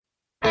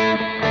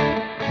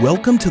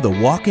Welcome to the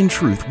Walk in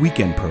Truth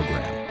Weekend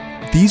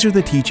Program. These are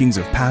the teachings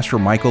of Pastor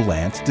Michael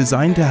Lance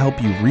designed to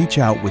help you reach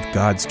out with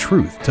God's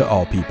truth to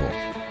all people.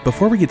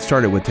 Before we get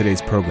started with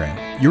today's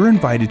program, you're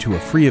invited to a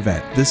free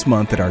event this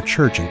month at our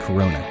church in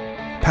Corona.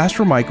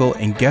 Pastor Michael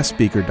and guest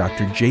speaker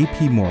Dr.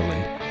 J.P.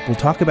 Moreland will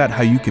talk about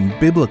how you can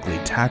biblically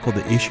tackle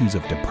the issues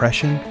of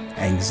depression,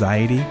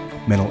 anxiety,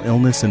 mental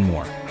illness, and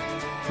more.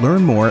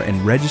 Learn more and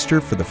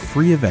register for the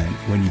free event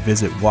when you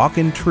visit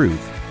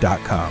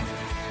walkintruth.com.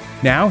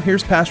 Now,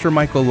 here's Pastor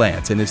Michael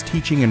Lance and his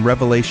teaching in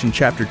Revelation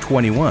chapter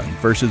 21,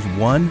 verses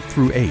 1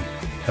 through 8,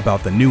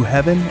 about the new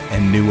heaven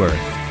and new earth.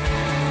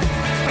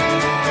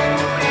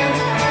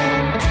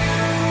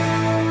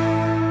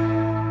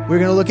 We're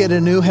going to look at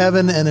a new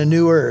heaven and a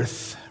new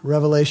earth,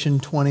 Revelation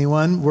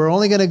 21. We're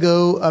only going to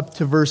go up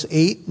to verse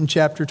 8 in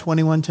chapter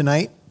 21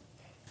 tonight,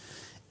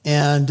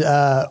 and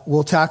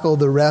we'll tackle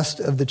the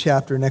rest of the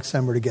chapter next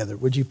time we're together.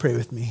 Would you pray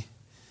with me?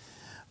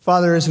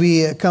 Father, as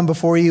we come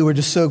before you, we're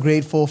just so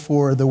grateful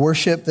for the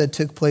worship that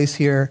took place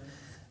here,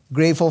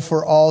 grateful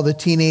for all the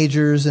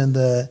teenagers and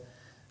the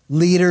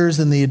leaders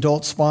and the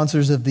adult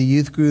sponsors of the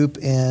youth group,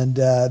 and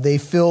they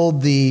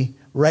filled the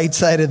right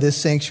side of this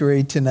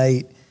sanctuary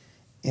tonight,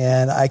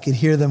 and I could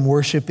hear them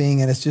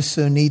worshiping, and it's just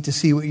so neat to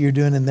see what you're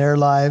doing in their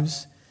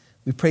lives.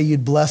 We pray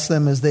you'd bless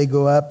them as they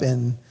go up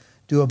and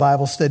do a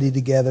Bible study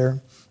together.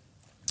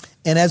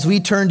 And as we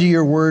turn to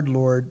your word,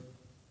 Lord,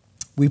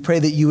 we pray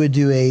that you would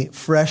do a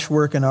fresh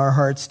work in our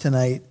hearts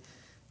tonight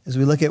as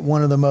we look at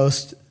one of the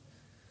most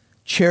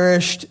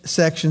cherished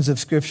sections of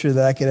Scripture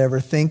that I could ever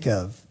think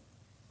of,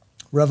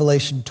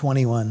 Revelation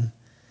 21.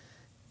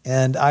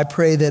 And I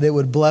pray that it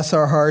would bless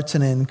our hearts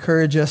and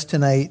encourage us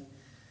tonight,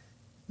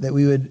 that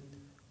we would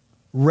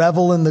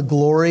revel in the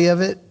glory of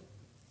it,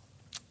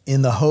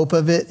 in the hope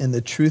of it, in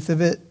the truth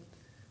of it,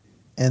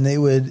 and they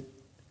would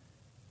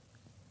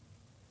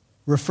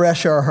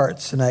refresh our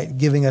hearts tonight,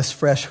 giving us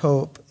fresh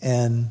hope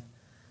and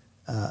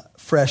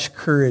fresh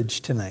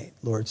courage tonight,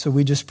 Lord. So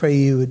we just pray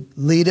you would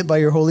lead it by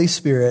your Holy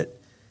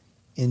Spirit.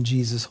 In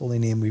Jesus' holy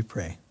name we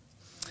pray.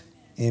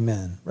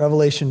 Amen.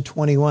 Revelation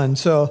 21.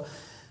 So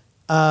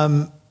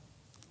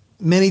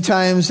many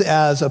times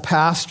as a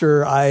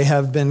pastor, I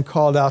have been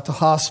called out to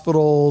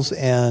hospitals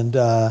and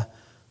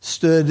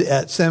stood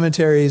at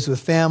cemeteries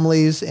with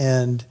families,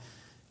 and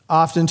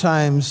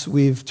oftentimes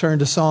we've turned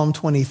to Psalm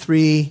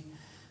 23,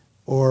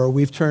 or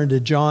we've turned to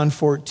John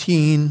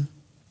 14,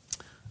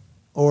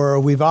 or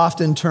we've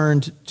often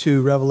turned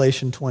to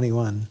Revelation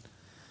 21.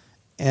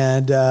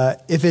 And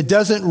if it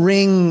doesn't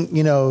ring,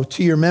 to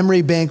your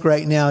memory bank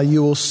right now,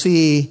 you will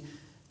see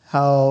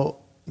how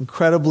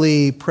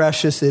incredibly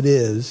precious it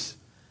is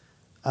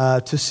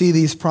to see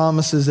these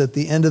promises at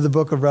the end of the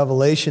book of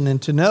Revelation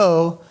and to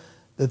know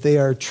that they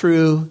are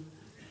true.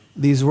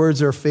 These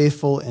words are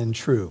faithful and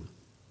true.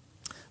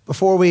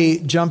 Before we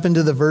jump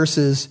into the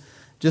verses,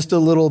 just a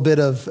little bit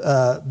of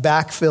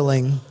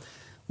backfilling.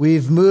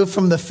 We've moved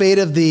from the fate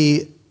of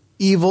the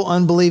evil,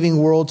 unbelieving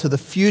world to the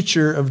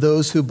future of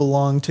those who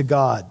belong to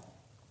God.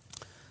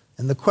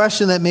 And the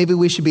question that maybe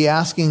we should be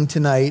asking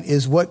tonight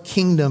is, what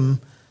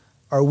kingdom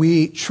are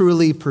we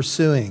truly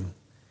pursuing?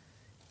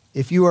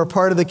 If you are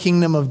part of the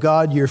kingdom of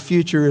God, your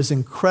future is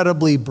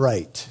incredibly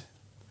bright.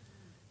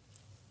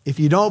 If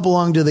you don't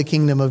belong to the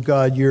kingdom of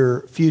God,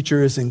 your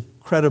future is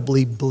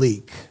incredibly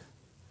bleak.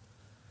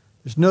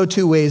 There's no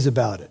two ways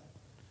about it.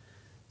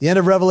 The end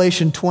of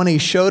Revelation 20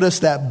 showed us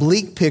that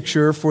bleak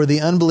picture for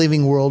the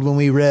unbelieving world when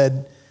we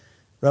read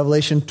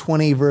Revelation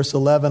 20, verse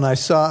 11. I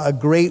saw a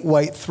great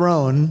white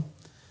throne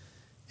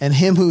and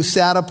him who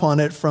sat upon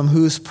it, from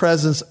whose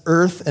presence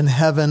earth and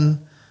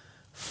heaven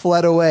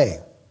fled away,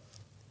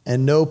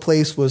 and no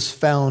place was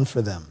found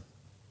for them.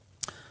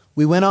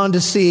 We went on to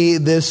see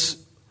this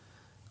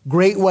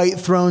great white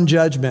throne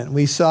judgment.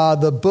 We saw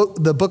the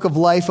book of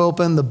life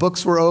open, the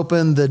books were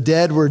open, the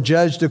dead were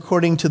judged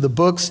according to the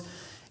books,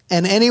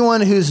 and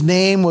anyone whose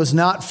name was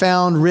not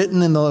found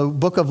written in the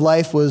book of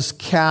life was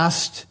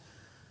cast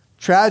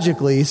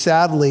tragically,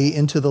 sadly,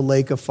 into the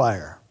lake of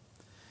fire.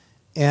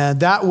 And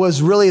that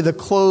was really the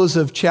close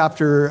of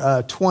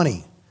chapter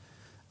 20.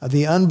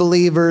 The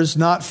unbelievers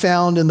not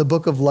found in the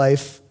book of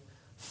life,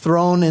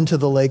 thrown into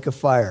the lake of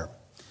fire.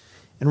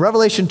 In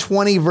Revelation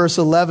 20, verse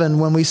 11,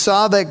 when we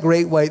saw that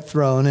great white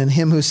throne and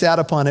him who sat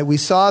upon it, we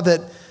saw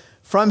that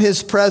from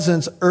his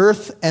presence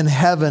earth and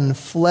heaven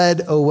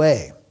fled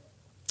away.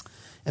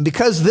 And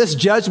because this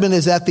judgment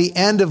is at the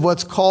end of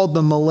what's called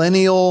the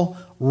millennial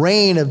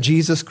reign of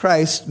Jesus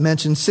Christ,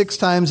 mentioned 6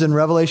 times in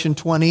Revelation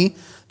 20,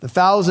 the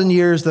 1,000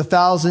 years, the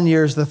 1,000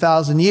 years, the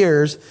 1,000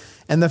 years,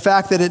 and the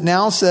fact that it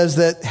now says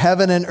that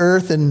heaven and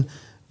earth in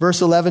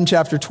verse 11,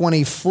 chapter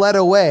 20, fled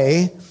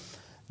away,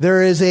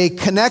 there is a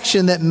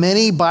connection that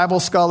many Bible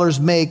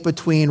scholars make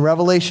between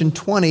Revelation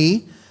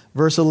 20,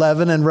 verse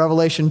 11, and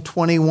Revelation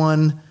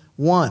 21,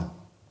 1,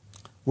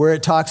 where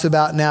it talks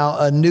about now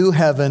a new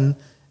heaven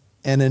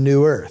and a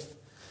new earth.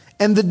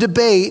 And the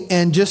debate,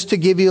 and just to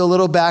give you a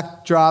little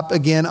backdrop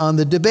again on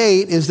the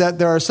debate, is that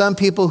there are some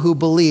people who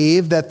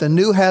believe that the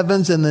new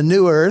heavens and the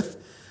new earth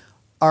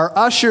are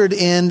ushered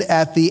in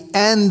at the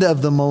end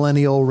of the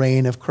millennial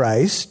reign of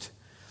Christ.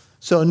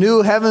 So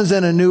new heavens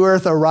and a new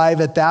earth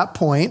arrive at that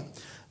point.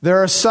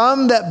 There are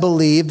some that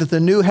believe that the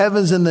new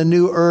heavens and the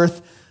new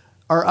earth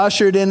are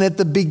ushered in at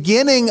the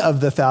beginning of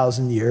the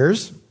 1,000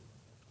 years.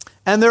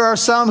 And there are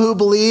some who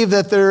believe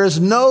that there is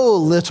no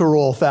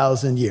literal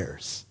 1,000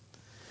 years.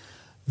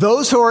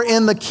 Those who are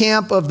in the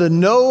camp of the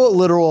no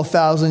literal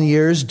 1,000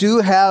 years do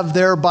have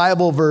their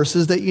Bible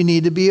verses that you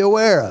need to be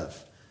aware of.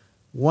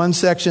 One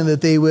section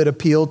that they would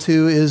appeal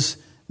to is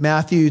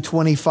Matthew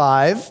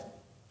 25,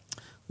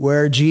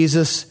 where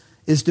Jesus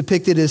is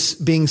depicted as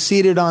being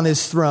seated on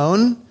his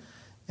throne,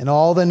 and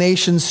all the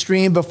nations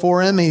stream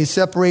before him, and he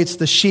separates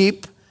the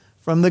sheep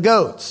from the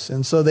goats.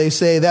 And so they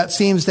say that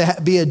seems to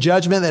be a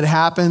judgment that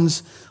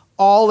happens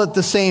all at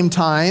the same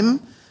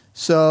time.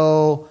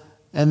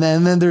 And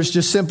then there's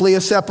just simply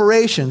a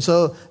separation.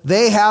 So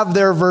they have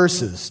their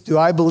verses. Do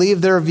I believe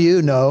their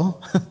view?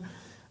 No.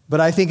 But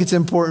I think it's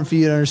important for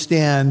you to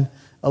understand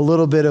a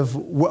little bit of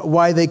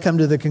why they come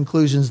to the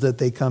conclusions that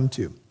they come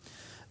to.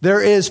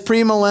 There is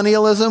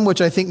premillennialism, which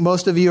I think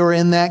most of you are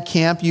in that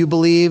camp. You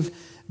believe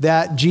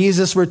that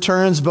Jesus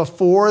returns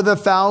before the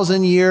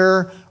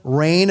 1,000-year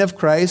reign of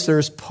Christ.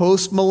 There's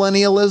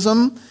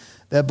postmillennialism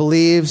that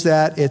believes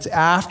that it's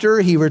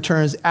after. He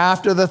returns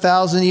after the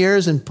 1,000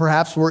 years, and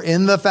perhaps we're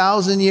in the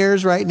 1,000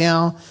 years right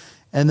now.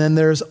 And then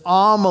there's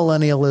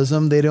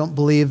amillennialism. They don't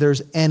believe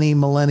there's any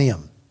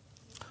millennium.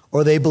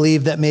 Or they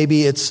believe that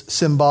maybe it's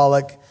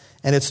symbolic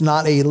and it's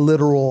not a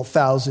literal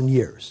 1,000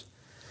 years.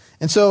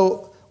 And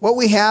so what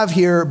we have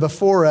here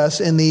before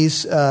us in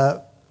these 8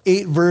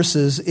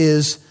 verses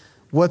is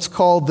what's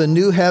called the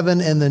new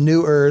heaven and the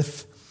new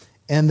earth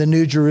and the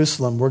new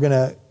Jerusalem. We're going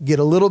to get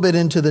a little bit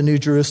into the new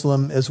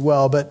Jerusalem as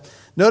well. But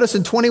notice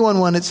in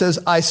 21:1 it says,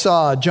 I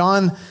saw.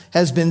 John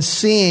has been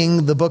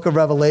seeing the book of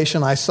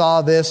Revelation. I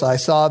saw this, I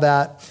saw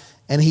that.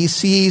 And he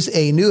sees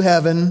a new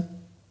heaven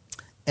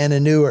and a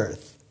new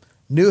earth.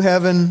 New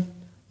heaven,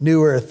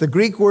 new earth. The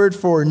Greek word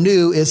for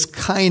new is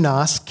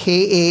kainos,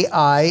 K-A-I-N-O-S.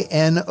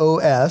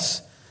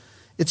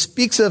 It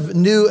speaks of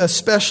new,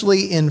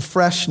 especially in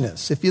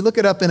freshness. If you look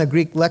it up in a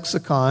Greek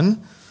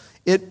lexicon,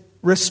 it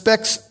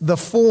respects the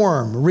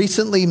form,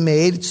 recently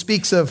made. It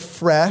speaks of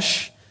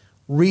fresh,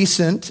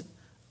 recent,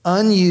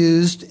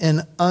 unused,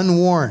 and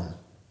unworn.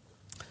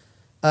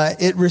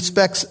 It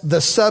respects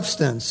the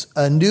substance,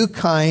 a new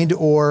kind,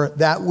 or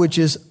that which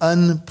is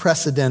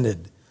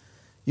unprecedented.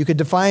 You could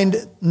define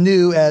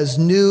new as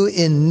new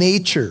in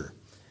nature,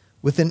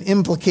 with an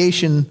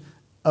implication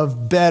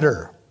of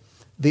better.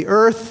 The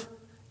earth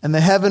and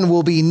the heaven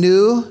will be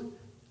new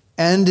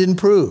and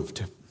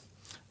improved.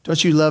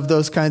 Don't you love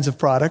those kinds of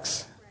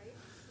products?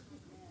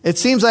 It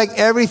seems like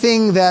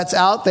everything that's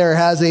out there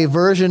has a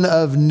version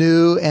of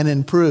new and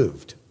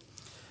improved.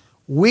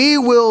 We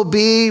will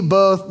be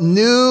both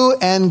new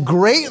and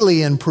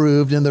greatly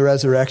improved in the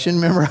resurrection.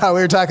 Remember how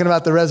we were talking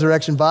about the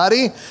resurrection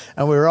body?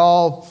 And we were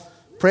all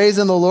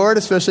praising the Lord,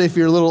 especially if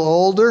you're a little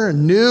older.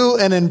 New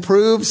and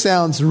improved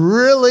sounds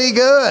really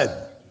good.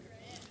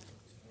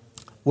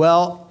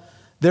 Well,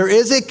 there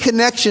is a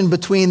connection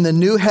between the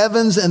new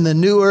heavens and the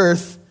new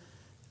earth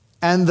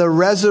and the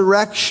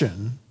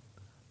resurrection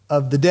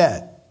of the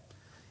dead.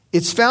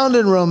 It's found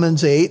in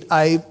Romans 8.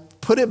 I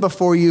put it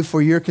before you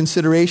for your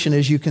consideration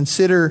as you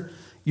consider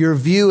your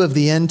view of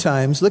the end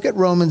times. Look at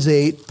Romans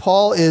 8.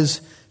 Paul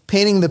is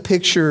painting the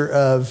picture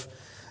of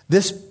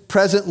this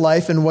present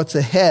life and what's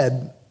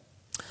ahead.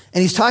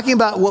 And he's talking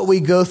about what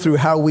we go through,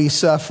 how we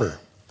suffer.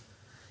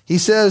 He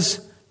says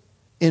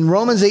in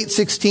Romans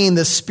 8:16,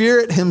 the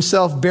Spirit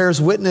himself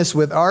bears witness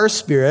with our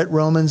spirit,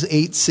 Romans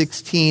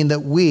 8:16,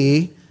 that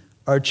we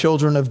are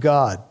children of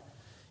God.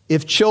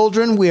 If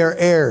children, we are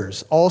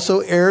heirs, also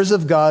heirs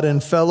of God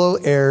and fellow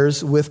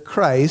heirs with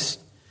Christ,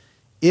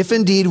 if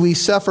indeed we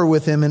suffer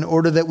with him in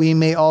order that we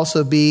may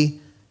also be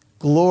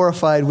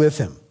glorified with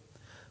him.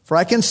 For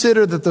I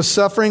consider that the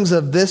sufferings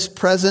of this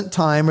present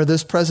time or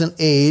this present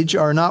age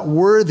are not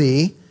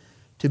worthy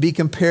to be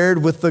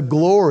compared with the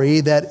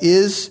glory that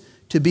is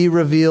to be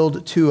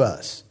revealed to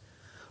us.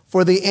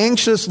 For the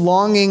anxious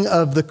longing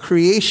of the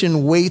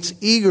creation waits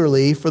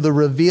eagerly for the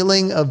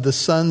revealing of the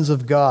sons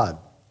of God.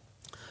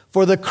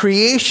 For the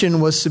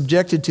creation was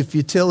subjected to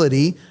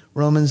futility,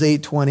 Romans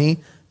 8:20,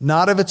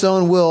 not of its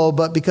own will,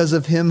 but because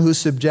of him who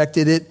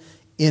subjected it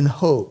in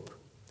hope,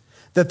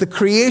 that the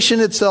creation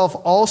itself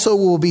also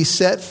will be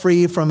set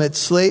free from its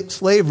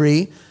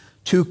slavery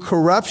to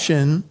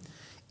corruption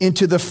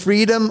into the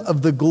freedom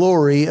of the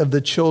glory of the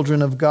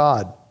children of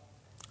God.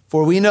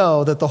 For we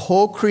know that the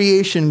whole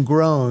creation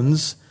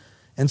groans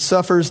and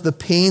suffers the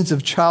pains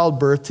of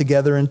childbirth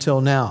together until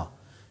now.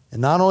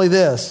 And not only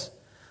this,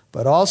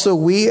 but also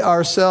we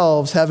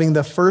ourselves, having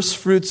the first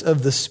fruits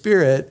of the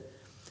Spirit,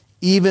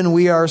 even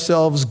we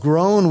ourselves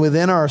groan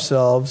within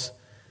ourselves,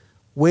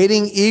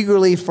 waiting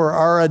eagerly for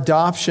our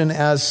adoption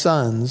as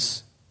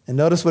sons. And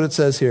notice what it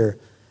says here,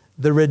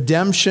 the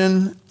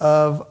redemption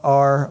of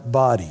our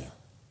body.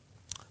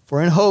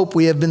 For in hope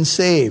we have been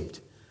saved.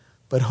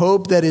 But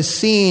hope that is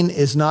seen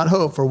is not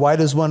hope. For why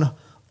does one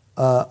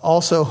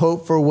also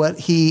hope for what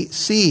he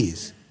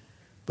sees.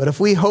 But if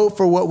we hope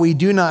for what we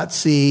do not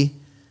see,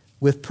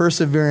 with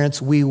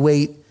perseverance we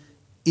wait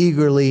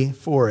eagerly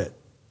for it.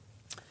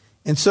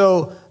 And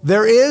so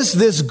there is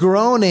this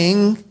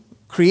groaning.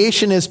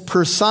 Creation is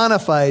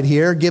personified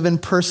here, given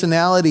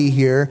personality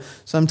here.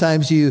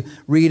 Sometimes you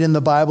read in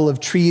the Bible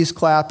of trees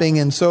clapping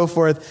and so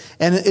forth.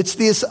 And it's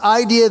this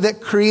idea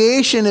that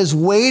creation is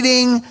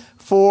waiting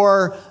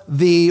for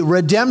the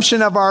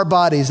redemption of our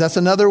bodies. That's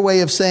another way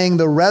of saying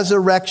the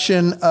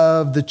resurrection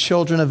of the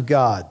children of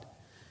God.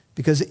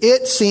 Because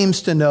it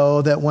seems to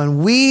know that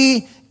when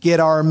we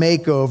get our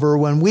makeover,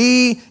 when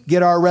we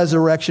get our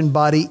resurrection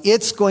body,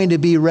 it's going to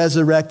be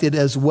resurrected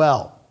as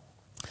well.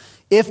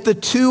 If the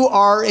two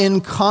are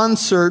in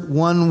concert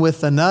one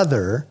with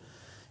another,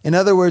 in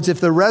other words, if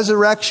the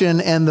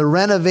resurrection and the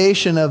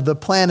renovation of the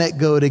planet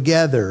go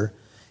together,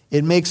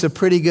 it makes a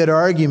pretty good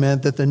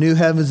argument that the new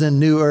heavens and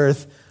new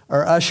earth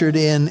are ushered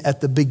in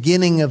at the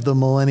beginning of the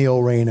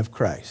millennial reign of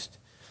Christ.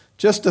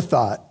 Just a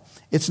thought.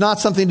 It's not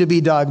something to be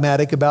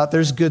dogmatic about.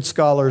 There's good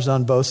scholars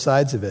on both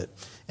sides of it,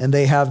 and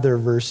they have their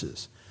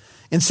verses.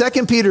 In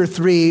 2 Peter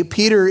 3,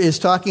 Peter is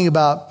talking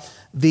about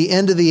the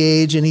end of the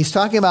age, and he's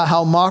talking about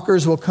how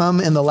mockers will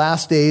come in the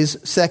last days,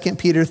 2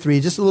 Peter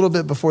 3, just a little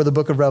bit before the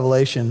book of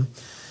Revelation.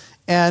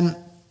 And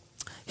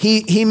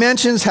he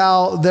mentions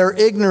how they're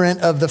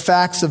ignorant of the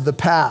facts of the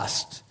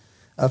past,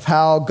 of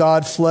how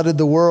God flooded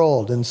the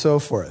world and so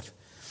forth.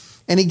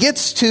 And he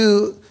gets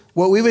to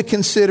what we would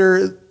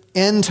consider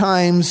end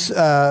times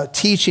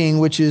teaching,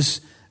 which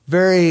is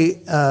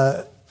very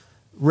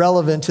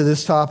relevant to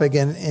this topic.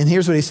 And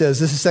here's what he says.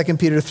 This is 2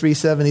 Peter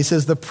 3:7. He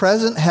says, the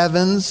present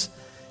heavens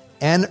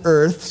and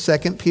earth,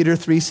 2 Peter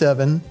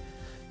 3:7,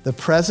 the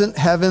present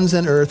heavens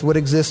and earth would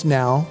exist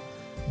now,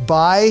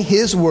 by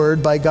his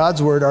word, by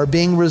God's word, are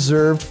being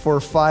reserved for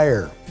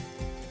fire,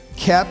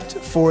 kept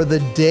for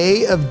the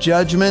day of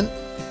judgment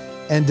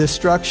and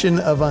destruction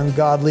of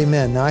ungodly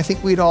men. Now, I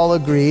think we'd all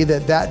agree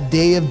that that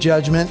day of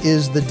judgment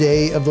is the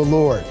day of the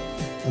Lord,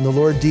 and the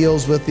Lord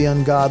deals with the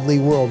ungodly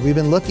world. We've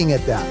been looking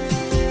at that.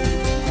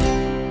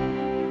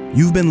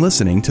 You've been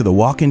listening to the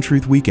Walk in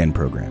Truth Weekend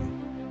program.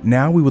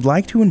 Now we would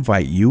like to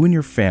invite you and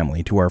your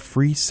family to our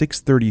free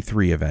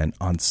 633 event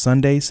on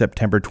Sunday,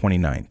 September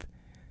 29th.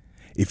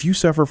 If you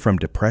suffer from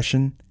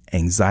depression,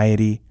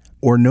 anxiety,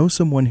 or know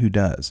someone who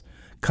does,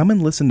 come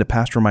and listen to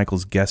Pastor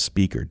Michael's guest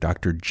speaker,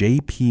 Dr.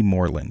 J.P.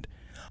 Moreland,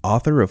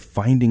 author of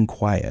Finding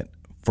Quiet,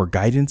 for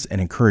guidance and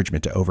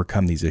encouragement to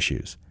overcome these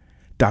issues.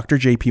 Dr.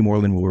 J.P.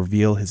 Moreland will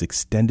reveal his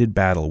extended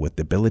battle with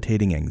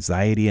debilitating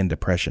anxiety and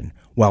depression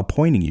while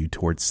pointing you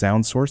towards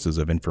sound sources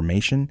of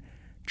information,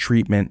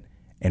 treatment,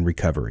 and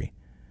recovery.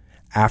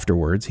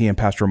 Afterwards, he and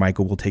Pastor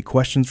Michael will take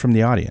questions from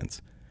the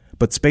audience.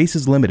 But space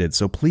is limited,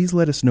 so please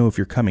let us know if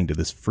you're coming to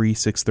this free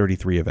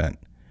 633 event.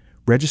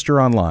 Register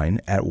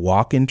online at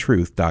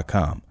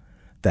walkintruth.com.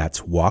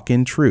 That's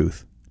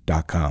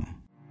walkintruth.com.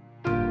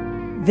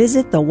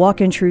 Visit the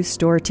Walk in Truth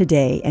store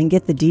today and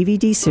get the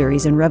DVD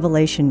series in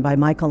Revelation by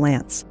Michael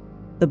Lance.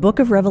 The book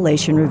of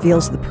Revelation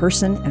reveals the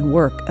person and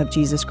work of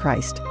Jesus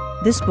Christ.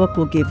 This book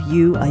will give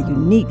you a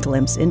unique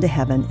glimpse into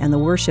heaven and the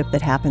worship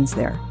that happens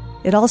there.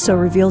 It also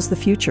reveals the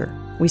future.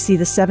 We see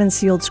the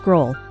 7-sealed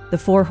scroll, the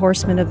 4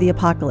 horsemen of the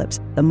apocalypse,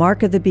 the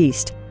mark of the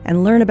beast,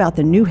 and learn about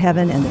the new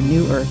heaven and the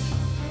new earth.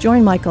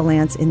 Join Michael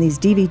Lance in these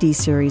DVD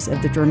series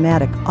of the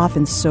dramatic,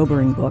 often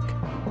sobering book.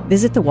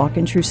 Visit the Walk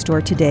in Truth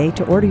store today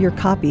to order your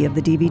copy of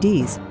the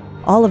DVDs,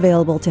 all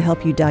available to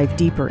help you dive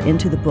deeper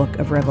into the book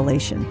of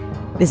Revelation.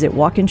 Visit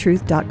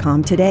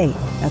walkintruth.com today.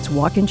 That's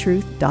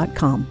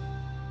walkintruth.com.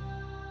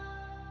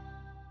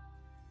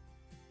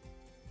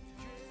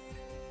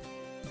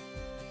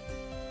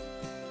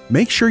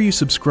 Make sure you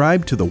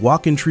subscribe to the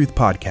Walk in Truth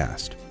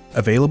podcast,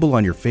 available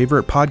on your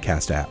favorite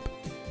podcast app.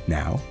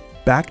 Now,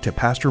 back to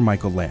Pastor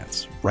Michael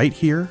Lance, right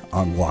here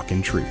on Walk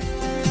in Truth.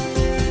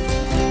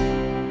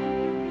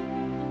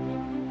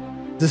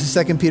 This is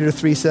 2 Peter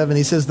 3:7.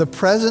 He says, the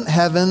present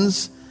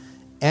heavens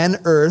and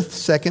earth,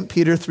 2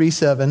 Peter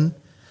 3:7,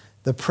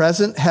 the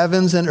present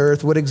heavens and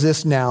earth would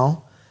exist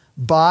now,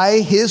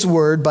 by his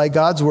word, by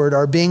God's word,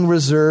 are being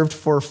reserved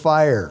for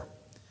fire,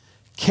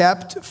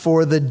 kept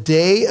for the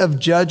day of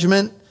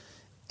judgment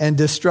and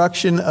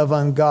destruction of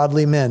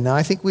ungodly men. Now,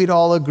 I think we'd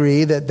all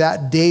agree that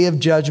that day of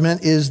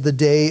judgment is the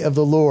day of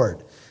the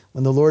Lord,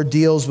 when the Lord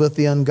deals with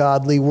the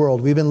ungodly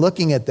world. We've been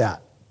looking at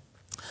that.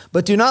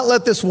 But do not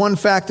let this one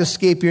fact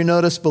escape your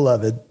notice,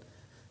 beloved,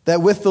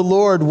 that with the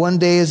Lord 1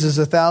 day is as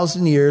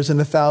 1,000 years, and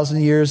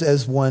 1,000 years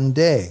as 1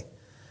 day.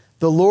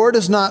 The Lord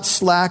is not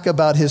slack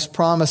about his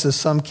promise, as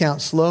some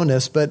count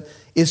slowness, but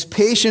is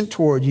patient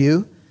toward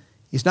you.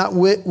 He's not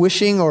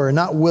wishing or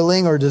not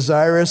willing or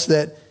desirous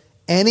that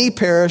any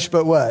perish,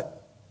 but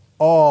what?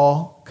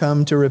 All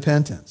come to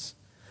repentance.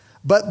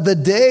 But the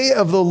day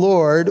of the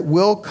Lord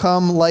will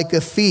come like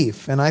a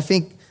thief. And I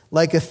think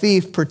like a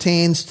thief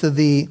pertains to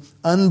the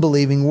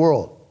unbelieving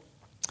world,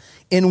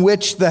 in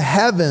which the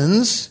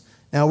heavens,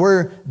 now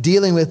we're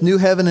dealing with new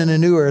heaven and a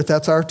new earth.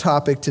 That's our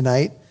topic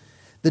tonight.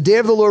 The day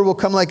of the Lord will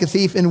come like a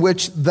thief, in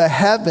which the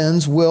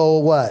heavens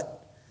will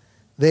what?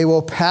 They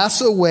will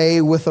pass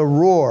away with a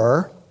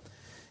roar,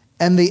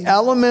 and the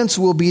elements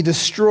will be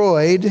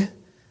destroyed.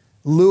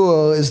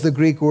 Luo is the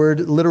Greek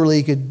word. Literally,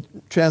 you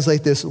could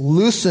translate this,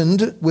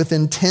 loosened with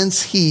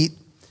intense heat,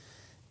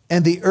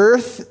 and the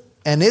earth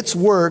and its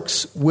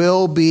works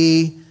will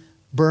be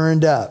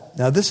burned up.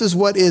 Now, this is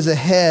what is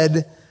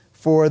ahead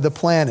for the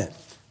planet.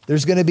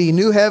 There's going to be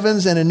new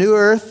heavens and a new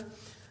earth,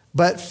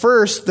 but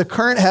first, the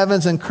current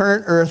heavens and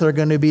current earth are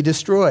going to be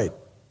destroyed.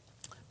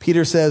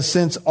 Peter says,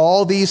 since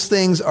all these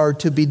things are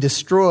to be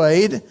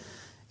destroyed,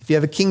 if you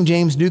have a King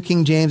James, New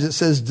King James, it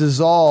says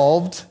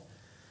dissolved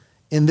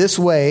in this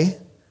way,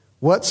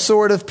 what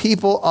sort of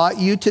people ought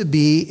you to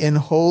be in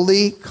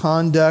holy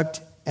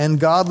conduct and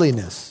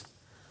godliness?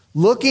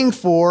 Looking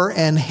for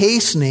and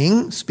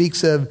hastening,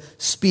 speaks of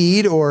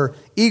speed or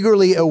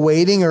eagerly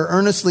awaiting or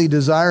earnestly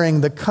desiring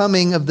the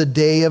coming of the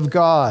day of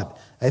God.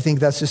 I think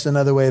that's just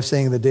another way of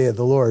saying the day of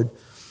the Lord.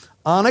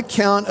 On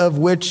account of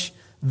which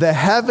the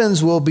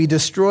heavens will be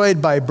destroyed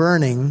by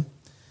burning,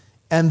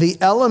 and the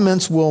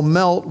elements will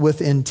melt with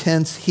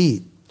intense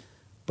heat.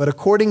 But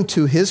according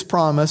to his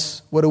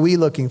promise, what are we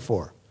looking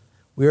for?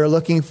 We are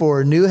looking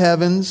for new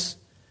heavens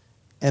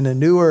and a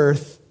new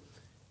earth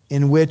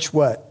in which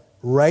what?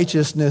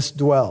 Righteousness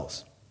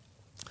dwells.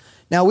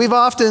 Now, we've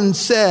often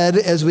said,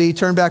 as we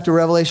turn back to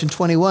Revelation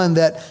 21,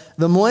 that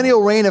the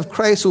millennial reign of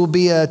Christ will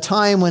be a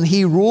time when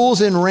he rules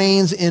and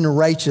reigns in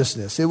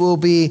righteousness. It will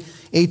be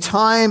a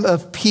time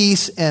of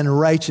peace and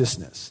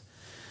righteousness.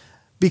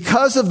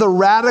 Because of the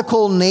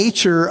radical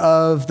nature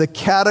of the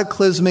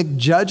cataclysmic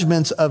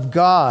judgments of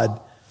God,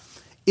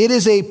 it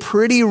is a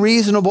pretty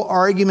reasonable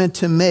argument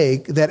to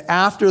make that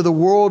after the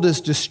world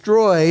is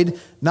destroyed,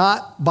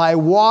 not by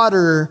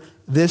water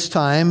this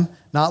time,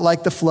 not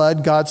like the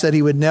flood, God said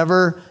he would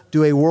never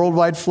do a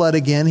worldwide flood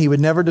again. He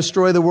would never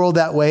destroy the world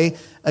that way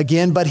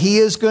again, but he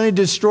is going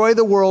to destroy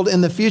the world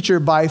in the future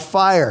by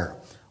fire,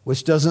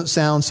 which doesn't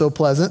sound so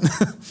pleasant.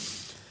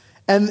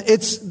 And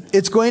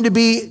it's going to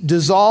be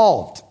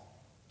dissolved.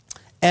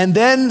 And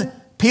then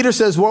Peter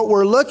says what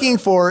we're looking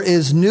for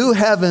is new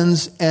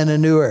heavens and a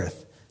new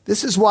earth.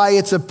 This is why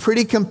it's a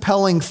pretty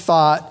compelling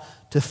thought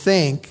to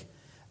think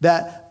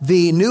that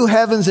the new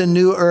heavens and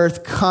new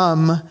earth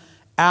come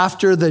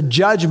after the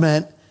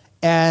judgment,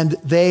 and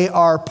they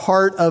are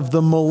part of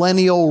the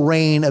millennial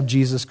reign of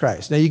Jesus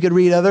Christ. Now, you could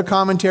read other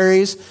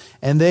commentaries,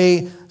 and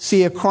they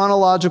see a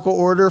chronological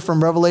order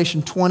from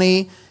Revelation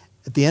 20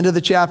 at the end of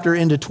the chapter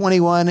into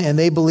 21, and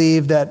they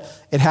believe that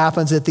it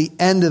happens at the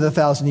end of the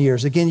 1,000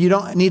 years. Again, you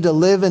don't need to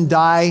live and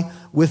die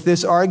with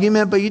this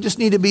argument, but you just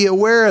need to be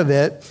aware of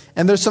it.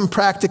 And there's some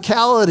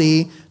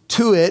practicality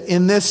to it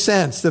in this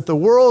sense, that the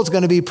world's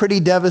going to be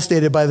pretty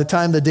devastated by the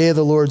time the day of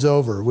the Lord's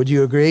over. Would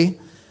you agree?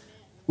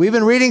 We've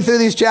been reading through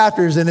these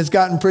chapters, and it's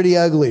gotten pretty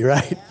ugly,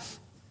 right?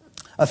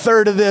 A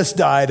third of this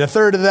died, a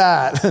third of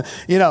that,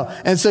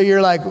 and so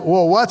you're like,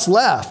 well, what's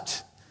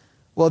left?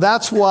 Well,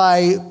 that's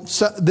why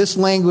this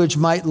language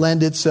might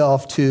lend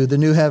itself to the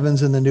new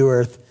heavens and the new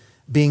earth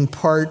being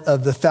part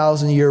of the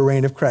 1,000-year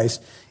reign of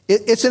Christ.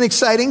 It's an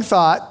exciting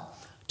thought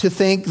to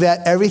think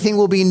that everything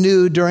will be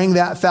new during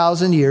that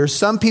 1,000 years.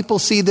 Some people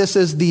see this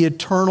as the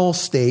eternal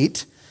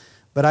state,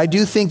 but I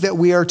do think that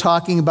we are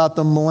talking about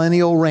the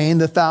millennial reign,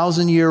 the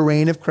 1,000-year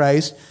reign of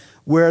Christ,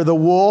 where the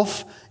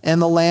wolf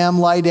and the lamb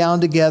lie down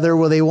together,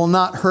 where they will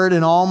not hurt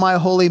in all my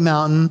holy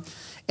mountain.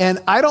 And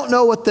I don't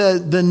know what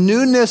the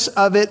newness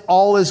of it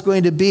all is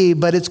going to be,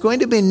 but it's going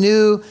to be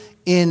new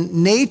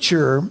in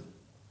nature,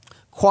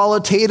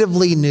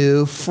 qualitatively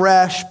new,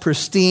 fresh,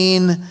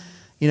 pristine.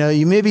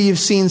 Maybe you've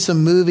seen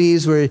some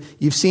movies where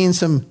you've seen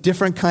some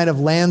different kind of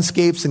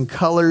landscapes and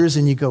colors,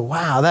 and you go,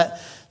 wow,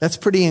 that's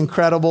pretty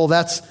incredible.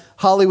 That's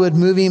Hollywood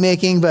movie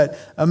making, but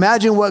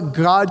imagine what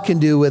God can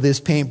do with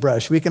his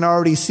paintbrush. We can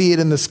already see it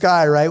in the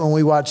sky, right? When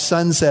we watch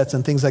sunsets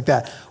and things like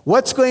that.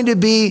 What's going to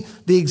be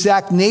the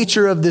exact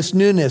nature of this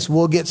newness?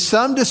 We'll get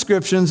some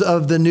descriptions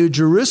of the New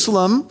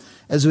Jerusalem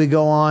as we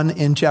go on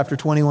in chapter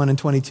 21 and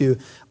 22.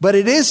 But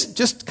it is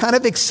just kind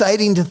of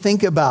exciting to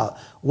think about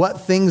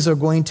what things are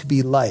going to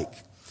be like.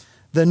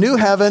 The new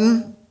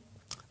heaven,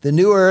 the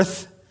new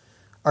earth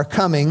are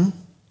coming.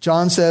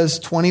 John says,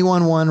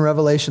 21:1,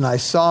 Revelation, I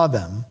saw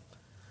them.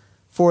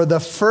 For the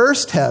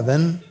first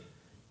heaven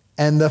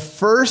and the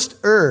first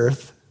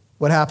earth,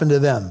 what happened to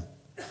them?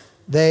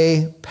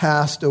 They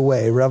passed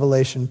away.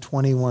 Revelation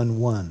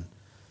 21:1.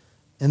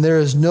 And there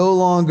is no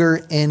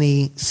longer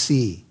any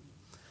sea.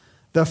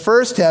 The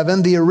first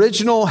heaven, the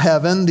original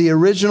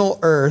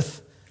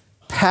earth,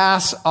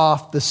 pass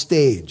off the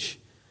stage.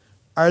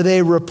 Are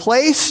they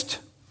replaced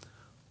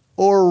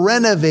or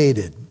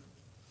renovated?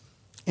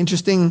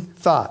 Interesting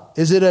thought.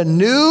 Is it a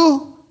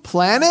new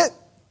planet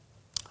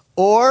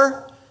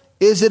or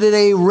is it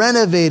a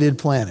renovated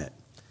planet?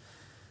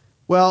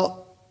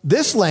 Well,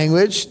 this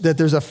language, that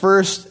there's a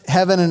first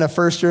heaven and a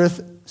first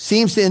earth,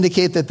 seems to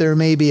indicate that there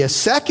may be a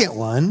second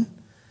one.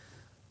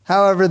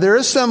 However, there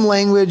is some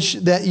language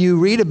that you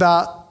read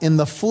about in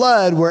the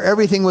flood where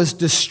everything was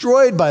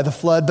destroyed by the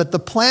flood, but the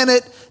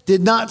planet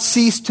did not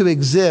cease to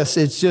exist.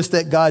 It's just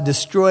that God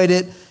destroyed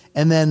it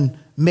and then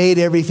made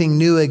everything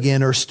new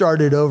again or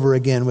started over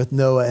again with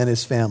Noah and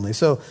his family.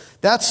 So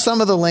that's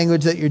some of the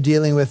language that you're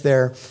dealing with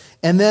there.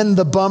 And then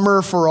the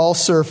bummer for all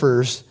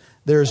surfers,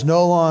 there's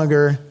no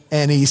longer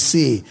any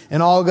sea.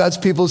 And all God's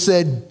people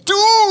said,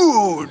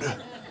 dude,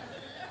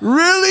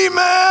 really,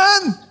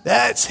 man?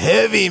 That's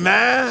heavy,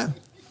 man.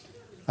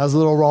 I was a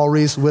little Raul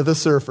Reese with a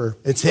surfer.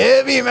 It's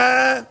heavy,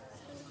 man.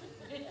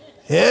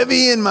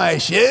 Heavy in my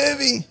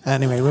Chevy.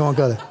 Anyway, we won't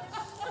go there.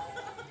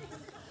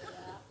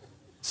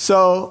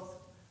 So,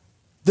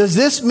 does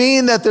this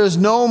mean that there's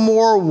no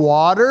more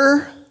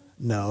water?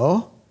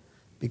 No,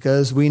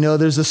 because we know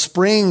there's a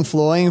spring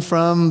flowing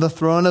from the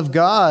throne of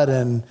God,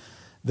 and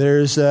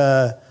there's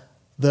the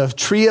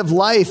tree of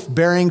life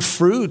bearing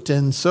fruit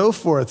and so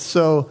forth.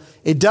 So,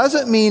 it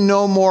doesn't mean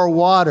no more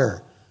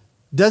water.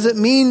 Does it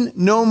mean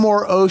no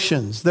more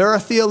oceans? There are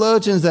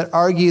theologians that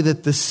argue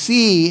that the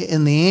sea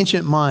in the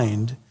ancient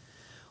mind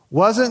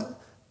wasn't,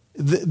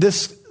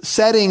 this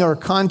setting or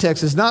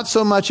context is not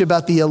so much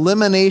about the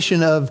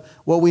elimination of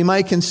what we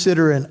might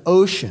consider an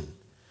ocean.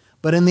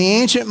 But in the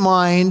ancient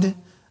mind,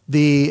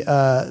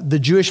 the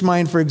Jewish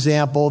mind, for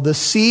example, the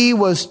sea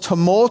was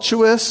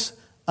tumultuous,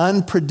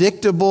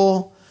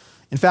 unpredictable.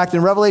 In fact,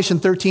 in Revelation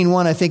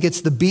 13:1, I think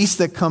it's the beast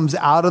that comes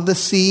out of the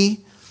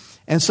sea.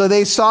 And so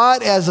they saw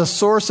it as a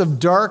source of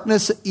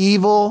darkness,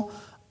 evil,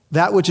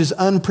 that which is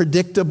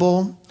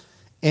unpredictable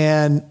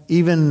and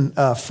even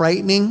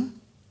frightening.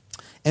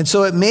 And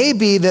so it may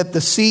be that the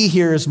sea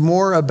here is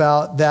more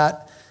about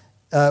that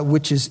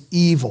which is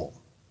evil.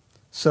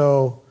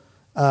 So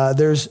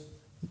there's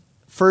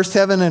first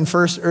heaven and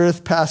first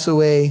earth pass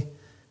away,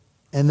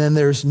 and then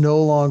there's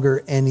no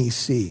longer any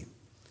sea.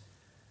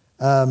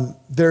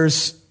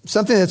 There's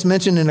something that's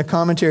mentioned in a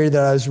commentary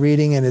that I was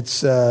reading, and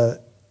it's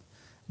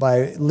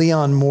by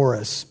Leon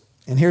Morris.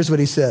 And here's what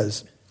he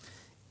says.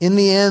 In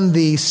the end,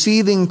 the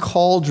seething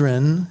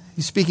cauldron,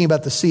 he's speaking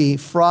about the sea,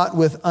 fraught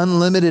with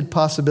unlimited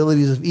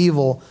possibilities of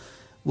evil,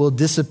 will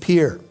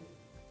disappear.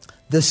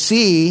 The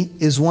sea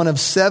is one of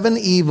 7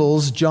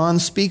 evils John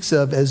speaks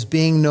of as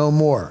being no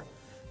more.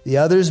 The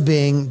others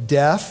being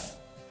death,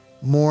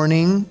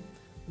 mourning,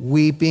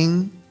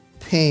 weeping,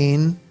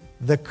 pain,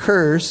 the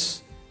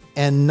curse,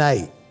 and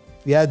night.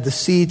 If you add the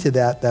sea to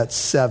that, that's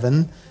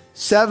 7.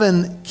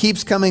 7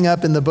 keeps coming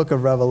up in the book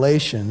of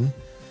Revelation.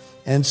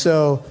 And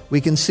so we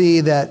can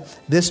see that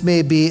this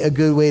may be a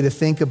good way to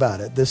think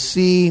about it. The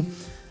sea,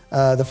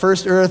 the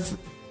first earth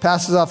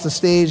passes off the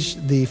stage,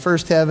 the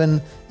first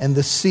heaven, and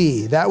the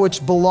sea. That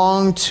which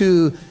belonged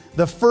to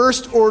the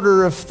first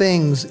order of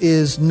things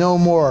is no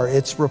more.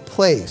 It's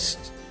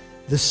replaced.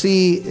 The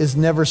sea is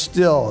never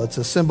still. It's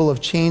a symbol of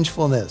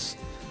changefulness,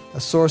 a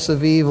source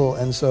of evil,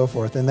 and so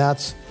forth. And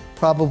that's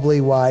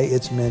probably why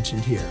it's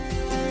mentioned here.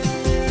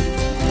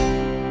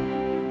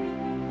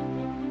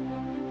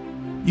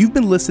 You've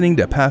been listening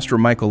to Pastor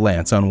Michael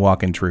Lance on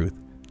Walk in Truth.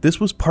 This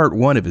was part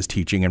 1 of his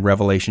teaching in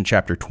Revelation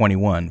chapter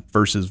 21,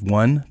 verses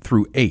 1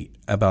 through 8,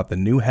 about the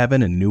new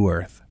heaven and new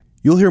earth.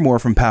 You'll hear more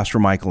from Pastor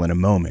Michael in a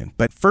moment,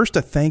 but first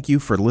a thank you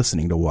for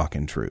listening to Walk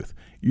in Truth.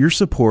 Your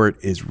support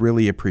is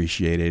really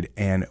appreciated,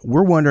 and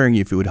we're wondering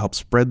if it would help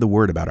spread the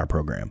word about our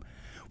program.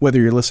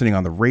 Whether you're listening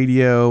on the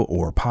radio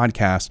or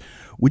podcast,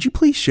 would you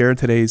please share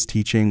today's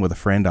teaching with a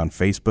friend on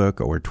Facebook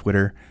or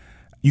Twitter?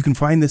 You can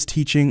find this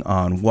teaching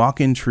on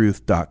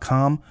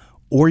walkintruth.com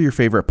or your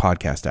favorite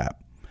podcast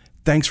app.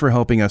 Thanks for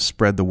helping us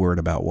spread the word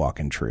about Walk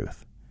in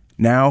Truth.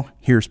 Now,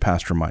 here's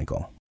Pastor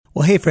Michael.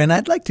 Well, hey, friend,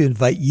 I'd like to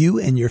invite you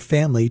and your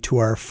family to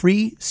our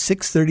free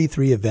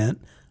 6:33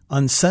 event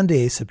on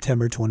Sunday,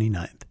 September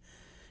 29th.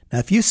 Now,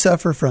 if you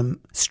suffer from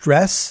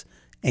stress,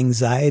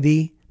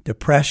 anxiety,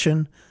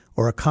 depression,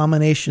 or a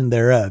combination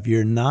thereof,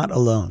 you're not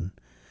alone.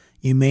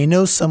 You may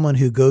know someone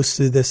who goes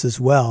through this as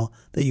well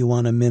that you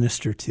want to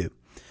minister to.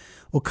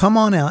 Well, come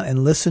on out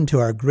and listen to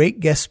our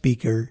great guest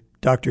speaker,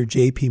 Dr.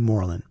 J.P.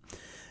 Moreland.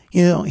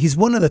 You know, he's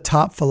one of the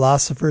top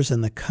philosophers in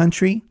the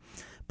country,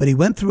 but he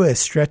went through a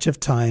stretch of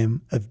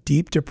time of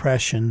deep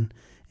depression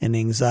and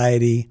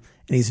anxiety,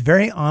 and he's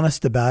very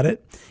honest about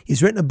it.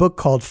 He's written a book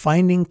called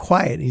Finding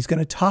Quiet, and he's going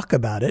to talk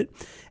about it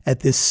at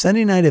this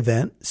Sunday night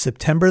event,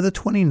 September the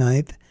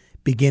 29th,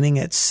 beginning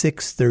at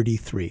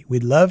 6:33.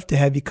 We'd love to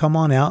have you come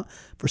on out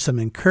for some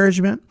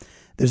encouragement.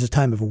 There's a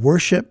time of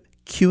worship,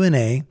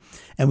 Q&A,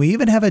 and we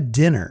even have a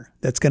dinner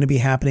that's going to be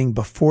happening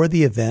before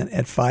the event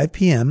at 5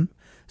 p.m.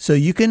 So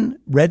you can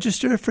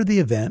register for the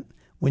event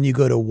when you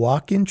go to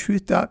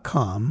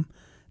walkintruth.com.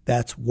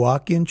 That's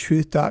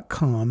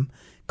walkintruth.com.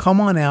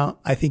 Come on out.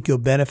 I think you'll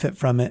benefit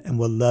from it, and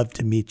we'll love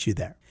to meet you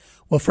there.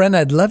 Well, friend,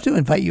 I'd love to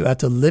invite you out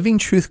to Living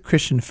Truth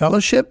Christian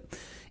Fellowship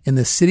in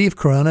the city of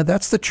Corona.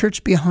 That's the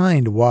church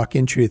behind Walk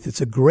in Truth.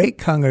 It's a great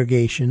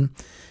congregation.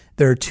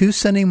 There are 2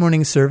 Sunday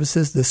morning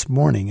services this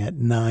morning at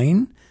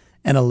 9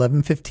 and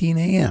 11:15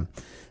 a.m.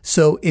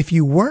 So if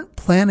you weren't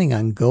planning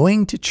on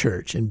going to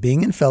church and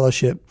being in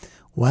fellowship,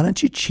 why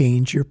don't you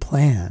change your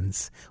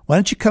plans? Why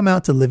don't you come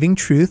out to Living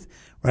Truth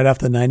right off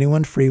the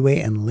 91 freeway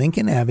and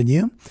Lincoln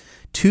Avenue?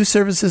 2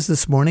 services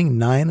this morning,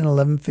 9 and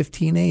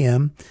 11:15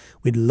 a.m.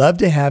 We'd love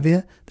to have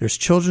you. There's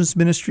children's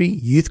ministry,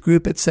 youth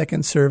group at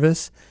second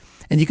service,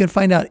 and you can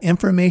find out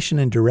information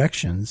and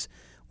directions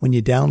when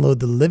you download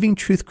the Living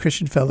Truth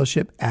Christian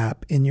Fellowship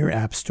app in your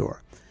app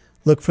store.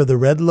 Look for the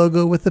red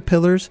logo with the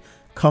pillars.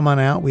 Come on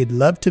out. We'd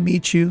love to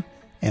meet you,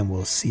 and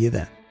we'll see you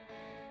then.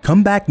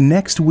 Come back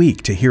next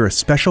week to hear a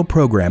special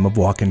program of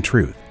Walk in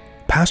Truth.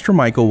 Pastor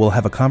Michael will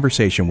have a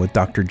conversation with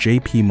Dr.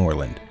 J.P.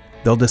 Moreland.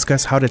 They'll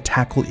discuss how to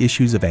tackle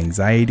issues of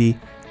anxiety,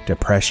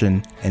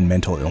 depression, and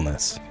mental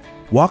illness.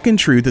 Walk in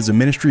Truth is a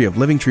ministry of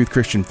Living Truth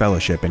Christian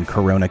Fellowship in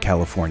Corona,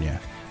 California.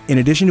 In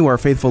addition to our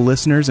faithful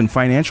listeners and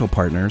financial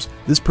partners,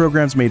 this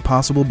program is made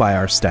possible by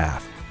our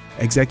staff.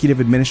 Executive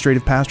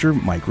Administrative Pastor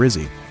Mike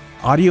Rizzi,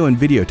 Audio and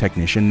Video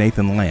Technician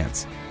Nathan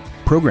Lance,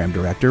 Program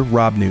Director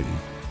Rob Newton,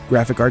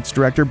 Graphic Arts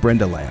Director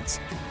Brenda Lance,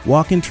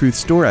 Walk in Truth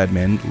Store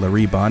Admin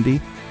Larry Bondi,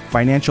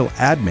 Financial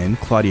Admin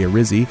Claudia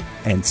Rizzi,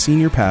 and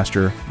Senior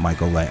Pastor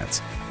Michael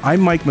Lance.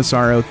 I'm Mike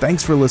Massaro.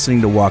 Thanks for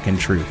listening to Walk in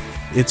Truth.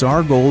 It's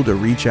our goal to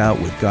reach out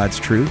with God's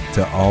truth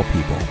to all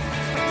people.